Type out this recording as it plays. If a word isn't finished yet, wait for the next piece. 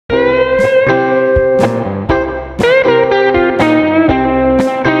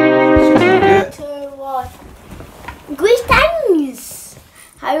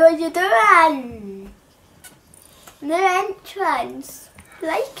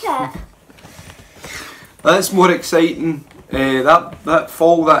it. That's more exciting. That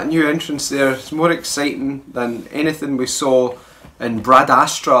fall, that new entrance there, is more exciting than anything we saw in Brad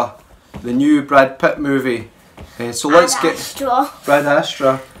Astra, the new Brad Pitt movie. So let's get Brad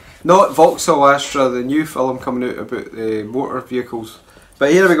Astra, not Vauxhall Astra, the new film coming out about motor vehicles.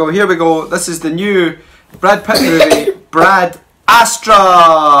 But here we go. This is the new Brad Pitt movie, Brad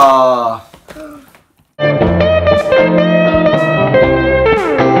Astra.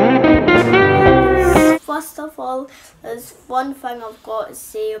 First of all, there's one thing I've got to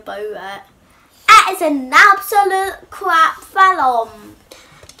say about it. It is an absolute crap film.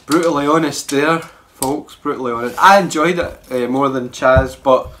 Brutally honest there, folks, brutally honest. I enjoyed it more than Chaz,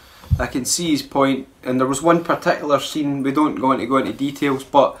 but I can see his point. And there was one particular scene, we don't go into details,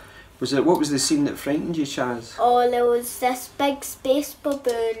 but what was the scene that frightened you, Chaz? Oh, there was this big space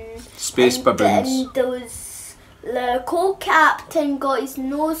baboon. Space baboons. And there was the co-captain got his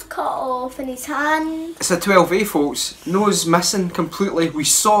nose cut off and his hand. It's a 12A, folks. Nose missing completely. We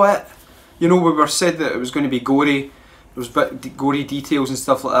saw it. You know, we were said that it was going to be gory. There was gory details and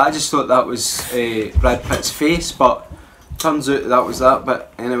stuff like that. I just thought that was Brad Pitt's face, but turns out that was that.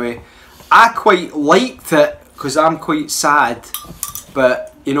 But anyway, I quite liked it because I'm quite sad.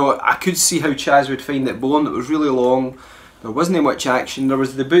 But you know, I could see how Chaz would find it boring. It was really long. There wasn't much action. There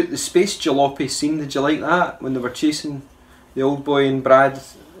was the space jalopy scene. Did you like that when they were chasing the old boy and Brad?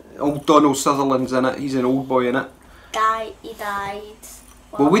 Old Donald Sutherland's in it. He's an old boy in it. He died.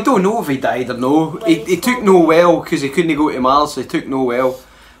 Well, we don't know if he died or no. He took no well because he couldn't go to Mars, so he took no well.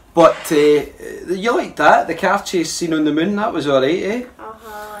 But you liked that, the car chase scene on the moon, that was alright, eh?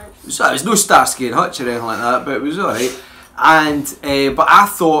 So it was no Starsky and Hutch or anything like that, but it was alright. And but I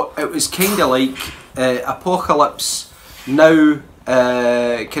thought it was kind of like Apocalypse Now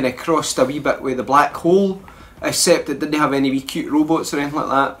kind of crossed a wee bit with the black hole, except it didn't have any wee cute robots or anything like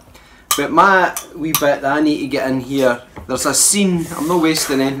that. But my wee bit that I need to get in here, there's a scene, I'm not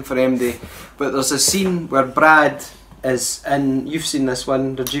wasting anything for MD, but there's a scene where Brad is in, you've seen this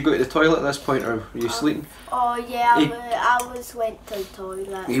one, did you go to the toilet at this point or were you sleeping? Oh yeah, I went to the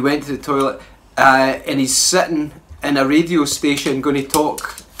toilet. He went to the toilet and he's sitting in a radio station going to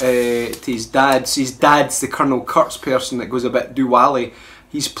talk to his dad. So his dad's the Colonel Kurtz person that goes a bit doo-wally.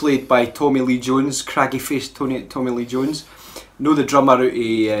 He's played by Tommy Lee Jones, craggy faced Tommy Lee Jones. Know the drummer out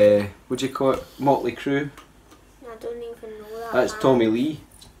of, what do you call it, Motley Crue? I don't even know that. That's Tommy Lee.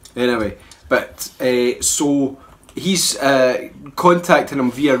 Anyway, but so he's contacting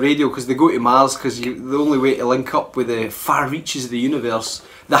him via radio because they go to Mars because the only way to link up with the far reaches of the universe,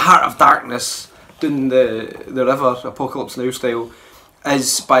 the heart of darkness, down the river, Apocalypse Now style,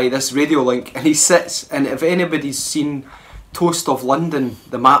 is by this radio link. And he sits, and if anybody's seen Toast of London,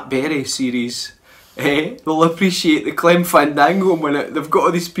 the Matt Berry series, they'll appreciate the Clem Fandango when they've got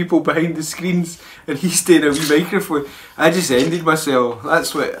all these people behind the screens and he's doing a wee microphone. I just ended myself.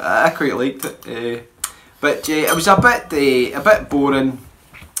 That's what I quite liked it. But it was a bit boring.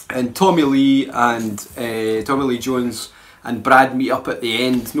 And Tommy Lee Jones and Brad meet up at the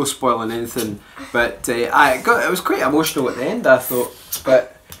end. No spoiling anything, but it was quite emotional at the end, I thought.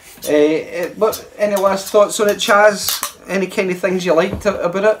 But any last thoughts on it, Chaz? Any kind of things you liked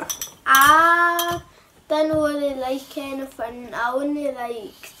about it? I didn't really like anything. I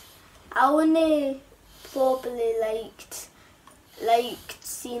only probably liked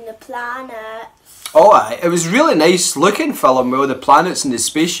seeing the planets. Oh, it was really nice looking film with all the planets and the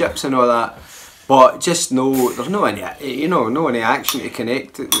spaceships and all that. But just there's no any action to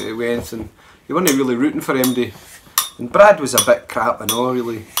connect it with anything. You weren't really rooting for MD. And Brad was a bit crap and all,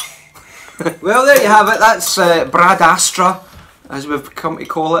 really. Well, there you have it. That's Brad Astra, as we've come to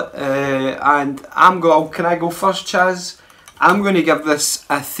call it. And can I go first, Chaz? I'm going to give this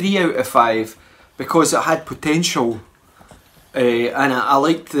a 3 out of 5 because it had potential. And I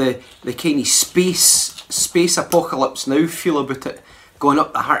liked the kind of space apocalypse now feel about it. Going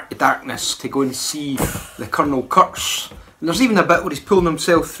up the heart of darkness to go and see the Colonel Kurtz. And there's even a bit where he's pulling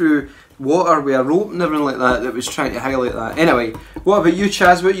himself through water with a rope and everything like that was trying to highlight that. Anyway, what about you,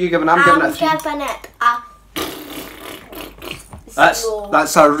 Chaz? What are you giving? I'm giving it a 3. Giving it a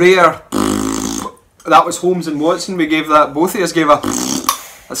That's a rare. That was Holmes and Watson. We gave that. Both of us gave a.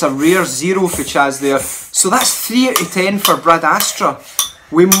 That's a rare 0 for Chaz there. So that's 3 out of 10 for Brad Astra.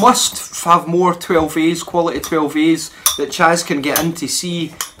 We must have more 12As, quality 12As that Chaz can get in to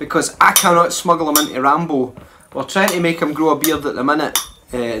see because I cannot smuggle him into Rambo. We're trying to make him grow a beard at the minute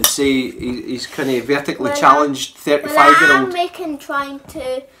and say he's kind of vertically challenged 35-year-old. I'm trying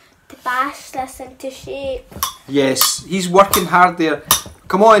to bash this into shape. Yes, he's working hard there.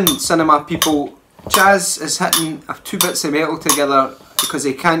 Come on, cinema people. Chaz is hitting 2 bits of metal together to because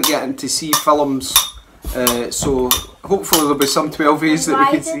he can't get in to see films. So hopefully there'll be some 12As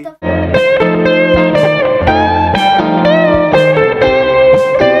that we can see.